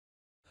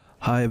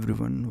Hi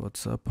everyone,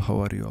 what's up?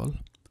 How are you all?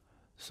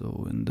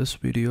 So in this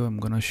video I'm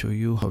gonna show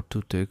you how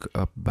to take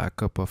a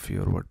backup of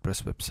your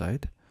WordPress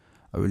website.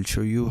 I will show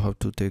you how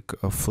to take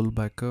a full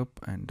backup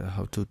and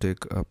how to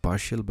take a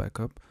partial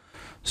backup.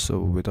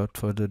 So without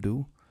further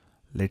ado,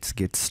 let's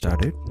get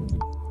started.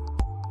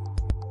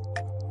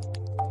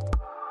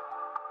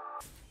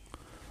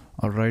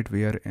 Alright,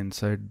 we are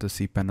inside the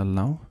cPanel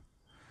now.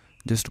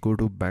 Just go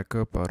to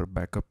backup or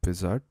backup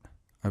wizard.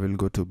 I will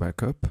go to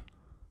backup.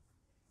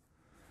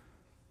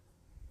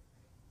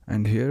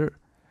 And here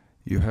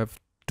you have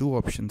two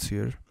options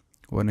here.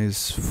 One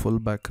is full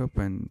backup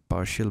and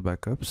partial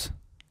backups.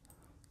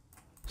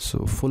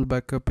 So full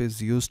backup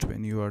is used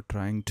when you are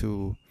trying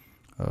to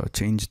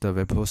change the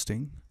web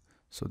hosting.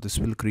 So this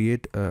will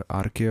create an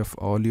archive of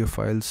all your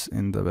files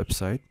in the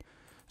website.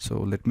 So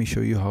let me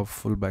show you how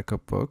full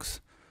backup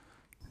works.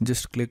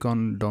 Just click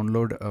on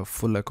download a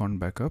full account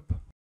backup.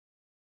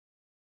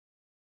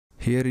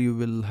 Here you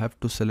will have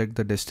to select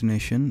the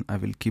destination. I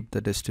will keep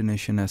the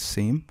destination as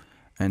same.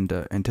 And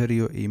enter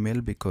your email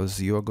because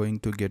you are going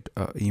to get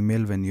an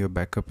email when your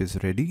backup is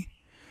ready.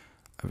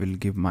 I will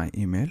give my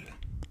email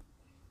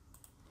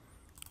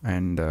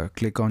and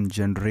click on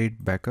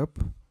generate backup.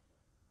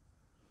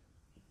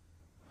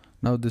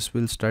 Now this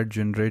will start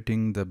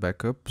generating the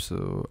backup.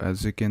 So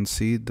as you can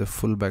see, the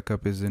full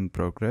backup is in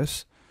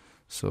progress.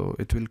 So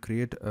it will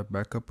create a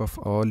backup of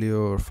all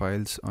your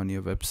files on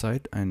your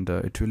website and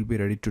it will be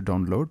ready to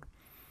download.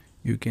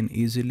 You can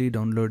easily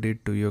download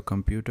it to your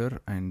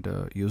computer and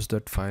use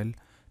that file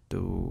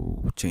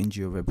to change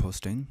your web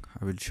hosting.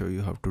 I will show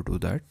you how to do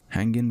that.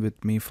 Hang in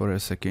with me for a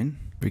second.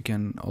 We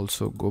can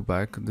also go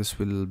back. This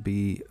will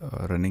be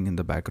running in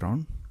the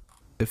background.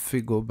 If we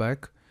go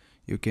back,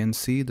 you can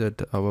see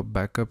that our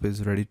backup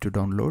is ready to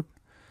download.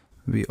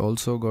 We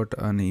also got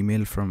an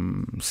email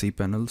from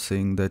Cpanel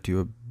saying that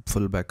your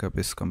full backup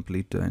is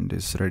complete and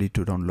is ready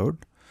to download.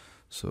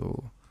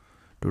 So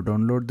to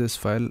download this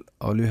file,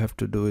 all you have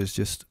to do is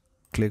just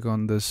click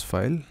on this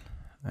file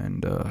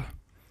and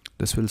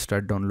this will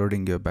start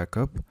downloading your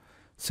backup.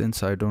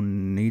 Since I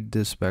don't need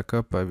this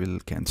backup, I will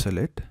cancel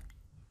it.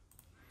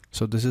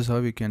 So this is how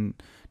you can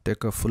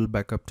take a full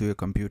backup to your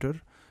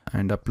computer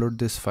and upload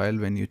this file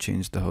when you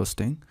change the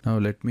hosting. Now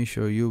let me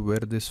show you where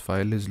this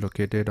file is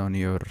located on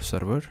your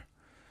server.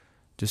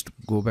 Just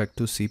go back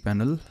to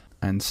cPanel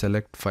and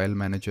select File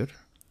Manager.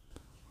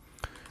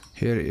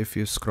 Here if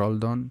you scroll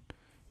down,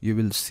 you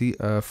will see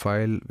a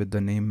file with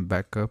the name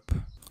backup.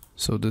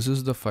 So this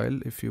is the file.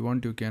 If you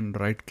want, you can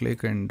right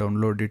click and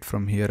download it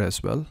from here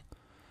as well.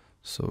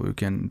 So you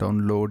can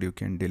download, you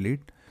can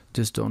delete.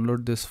 Just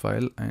download this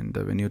file and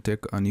when you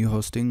take a new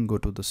hosting, go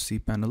to the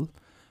cPanel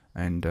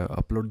and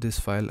upload this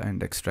file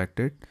and extract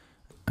it,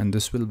 and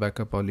this will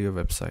back up all your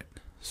website.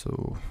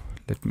 So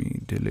let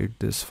me delete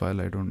this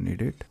file, I don't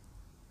need it.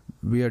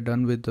 We are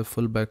done with the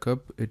full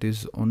backup. It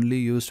is only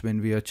used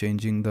when we are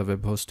changing the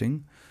web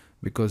hosting,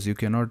 because you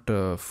cannot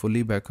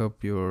fully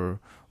backup your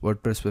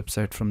WordPress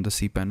website from the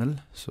cPanel.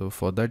 So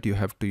for that you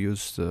have to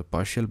use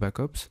partial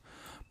backups.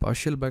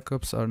 Partial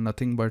backups are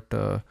nothing but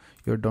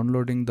you're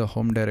downloading the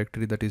home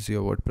directory, that is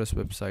your WordPress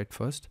website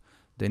first.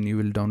 Then you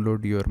will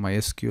download your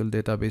MySQL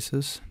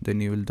databases. Then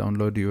you will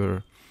download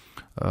your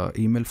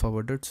email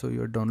forwarder. So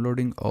you're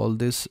downloading all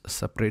this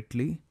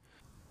separately.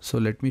 So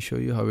let me show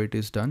you how it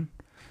is done.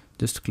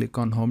 Just click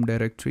on home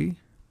directory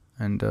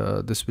and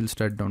this will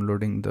start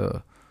downloading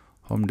the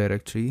home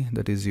directory,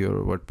 that is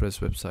your WordPress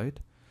website.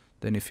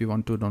 Then if you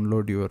want to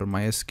download your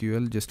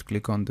MySQL, just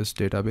click on this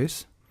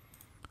database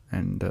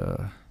and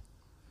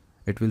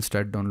it will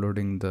start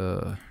downloading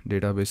the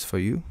database for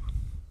you.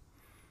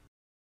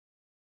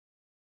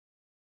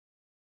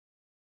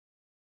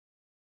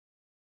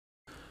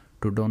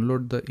 To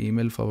download the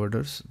email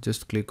forwarders,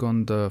 just click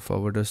on the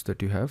forwarders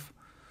that you have.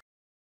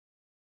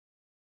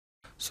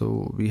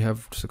 So we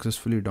have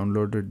successfully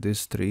downloaded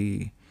these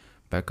 3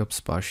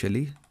 backups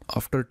partially.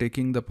 After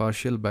taking the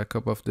partial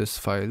backup of these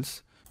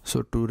files,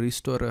 so to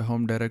restore a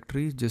home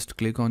directory, just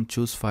click on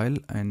choose file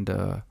and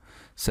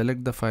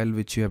select the file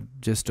which you have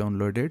just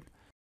downloaded.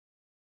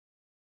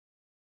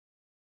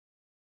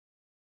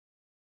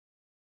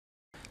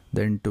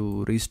 Then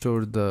to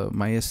restore the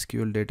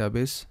MySQL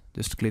database,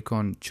 just click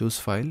on choose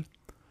file,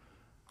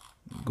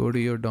 go to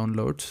your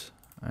downloads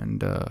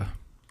and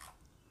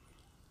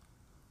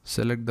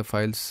select the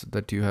files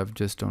that you have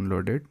just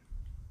downloaded.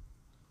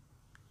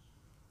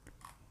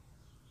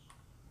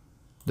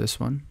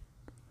 This one,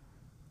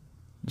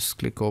 just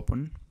click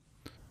open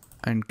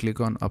and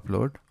click on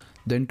upload.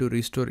 Then to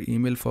restore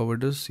email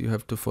forwarders, you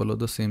have to follow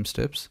the same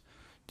steps.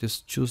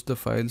 Just choose the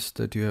files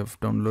that you have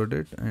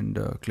downloaded and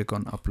click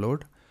on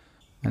upload,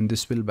 and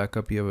this will back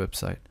up your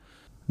website.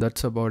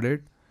 That's about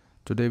it.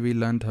 Today we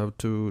learned how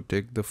to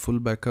take the full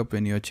backup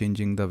when you're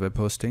changing the web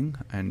hosting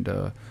and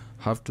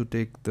how to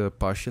take the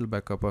partial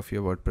backup of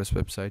your WordPress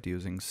website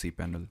using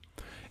cPanel.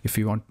 If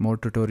you want more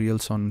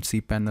tutorials on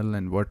cPanel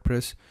and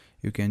WordPress,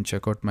 you can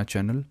check out my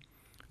channel.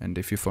 And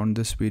if you found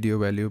this video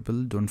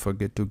valuable, don't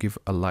forget to give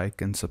a like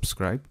and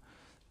subscribe.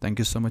 Thank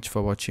you so much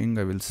for watching.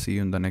 I will see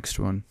you in the next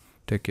one.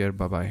 Take care.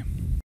 Bye bye.